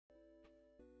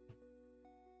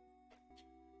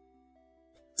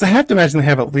So I have to imagine they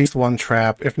have at least one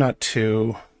trap, if not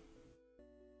two.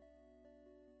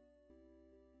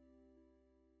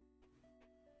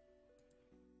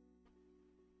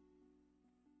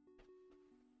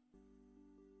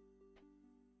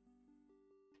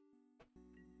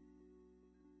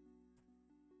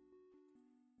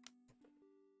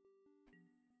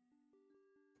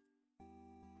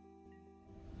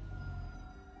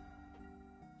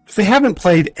 They haven't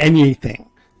played anything.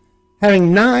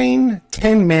 Having 9,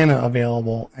 10 mana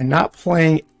available and not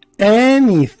playing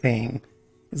anything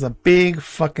is a big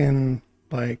fucking,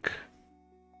 like...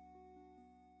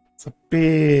 It's a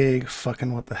big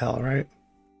fucking what the hell, right?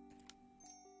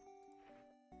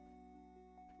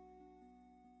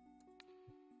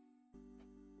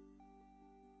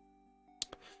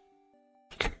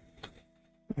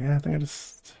 Yeah, I think I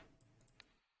just...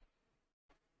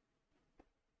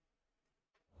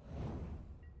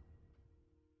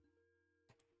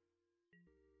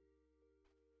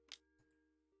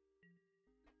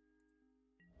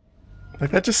 Like,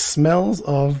 that just smells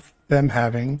of them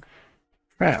having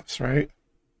traps, right?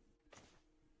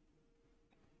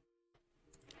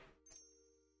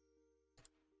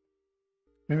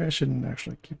 Maybe I shouldn't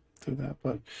actually keep through that,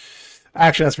 but...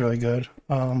 Actually, that's really good.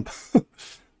 Bottom,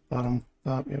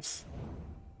 top, yes.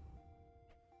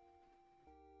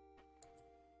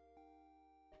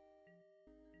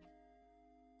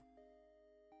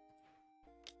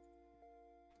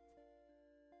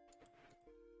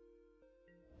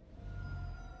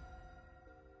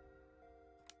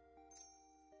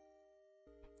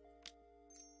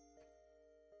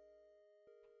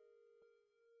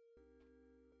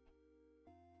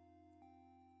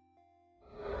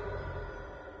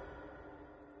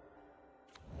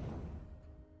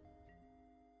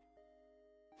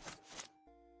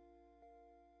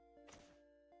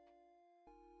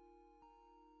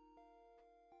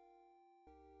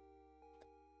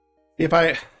 If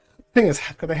I... Thing is,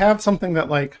 could they have something that,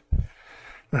 like...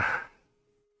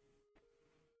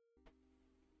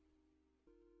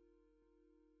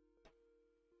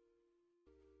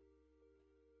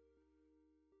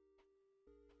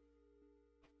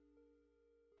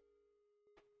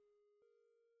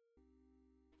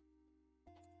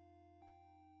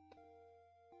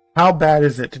 How bad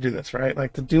is it to do this, right?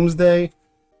 Like, the Doomsday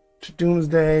to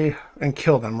Doomsday and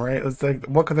kill them, right? It's like,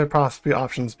 what could their possibly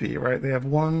options be, right? They have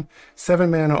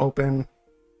 7 mana open.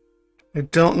 They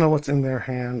don't know what's in their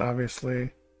hand,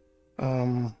 obviously. As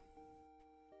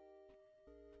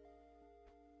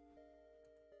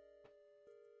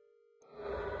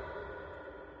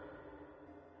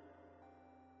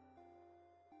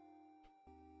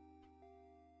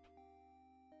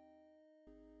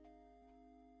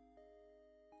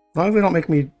long as they don't make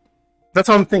me... That's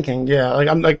what I'm thinking, yeah. Like,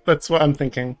 I'm like, that's what I'm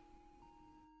thinking.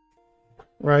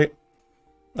 Right?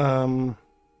 I'm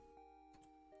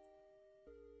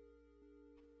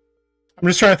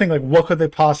just trying to think, like, what could they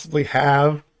possibly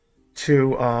have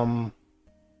to,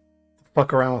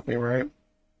 fuck around with me, right?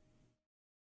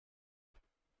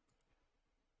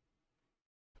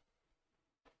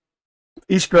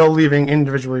 Each spell leaving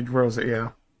individually grows it,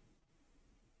 yeah.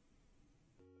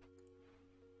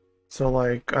 So,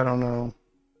 like, I don't know.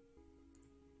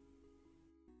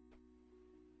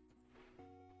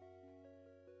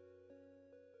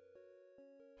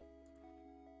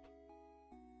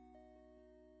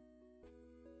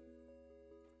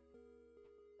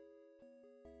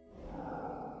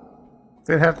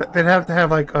 They'd have to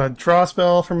have like a draw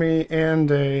spell for me and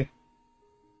a...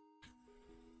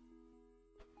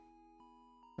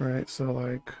 Right, so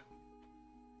like...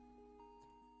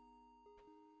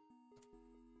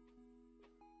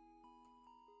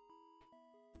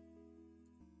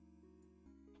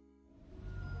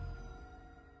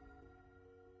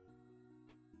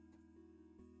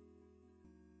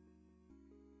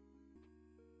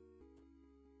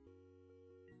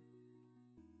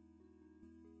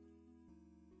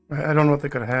 I don't know what they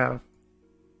could have.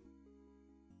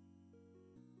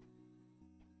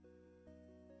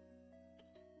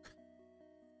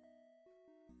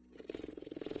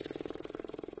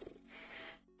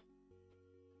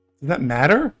 Does that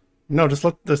matter? No, just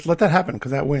let that happen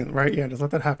because that win, right? Yeah, just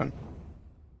let that happen.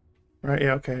 Right?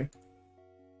 Yeah, okay.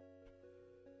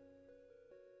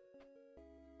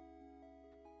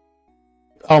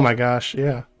 Oh my gosh,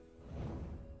 yeah.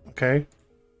 Okay.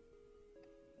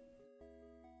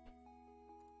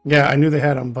 Yeah, I knew they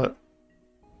had them, but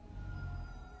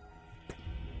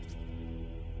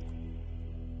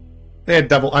they had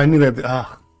double. I knew they had.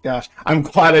 Ah, gosh. I'm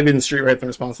glad I didn't street write the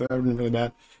response to that. That would have been really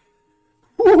bad.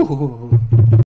 Whew.